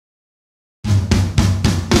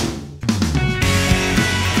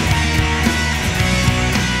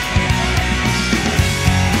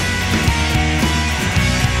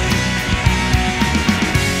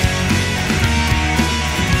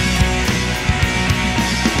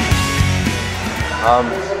Um,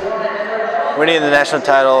 Winning the national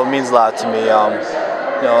title means a lot to me.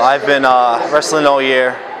 I've been wrestling all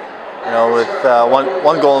year, with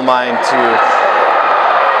one goal in mind to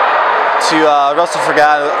wrestle for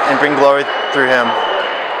God and bring glory through Him.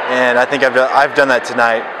 And I think I've done that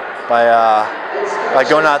tonight by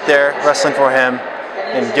going out there, wrestling for Him,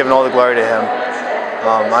 and giving all the glory to Him.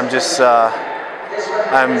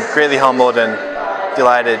 I'm greatly humbled and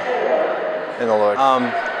delighted in the Lord.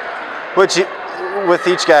 With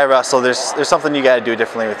each guy I wrestle, there's something you got to do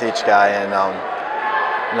differently with each guy, and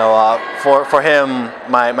for him,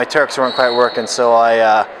 my Turks weren't quite working, so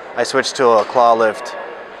I switched to a claw lift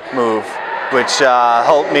move, which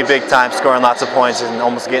helped me big time, scoring lots of points and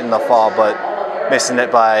almost getting the fall, but missing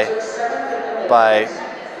it by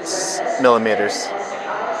millimeters.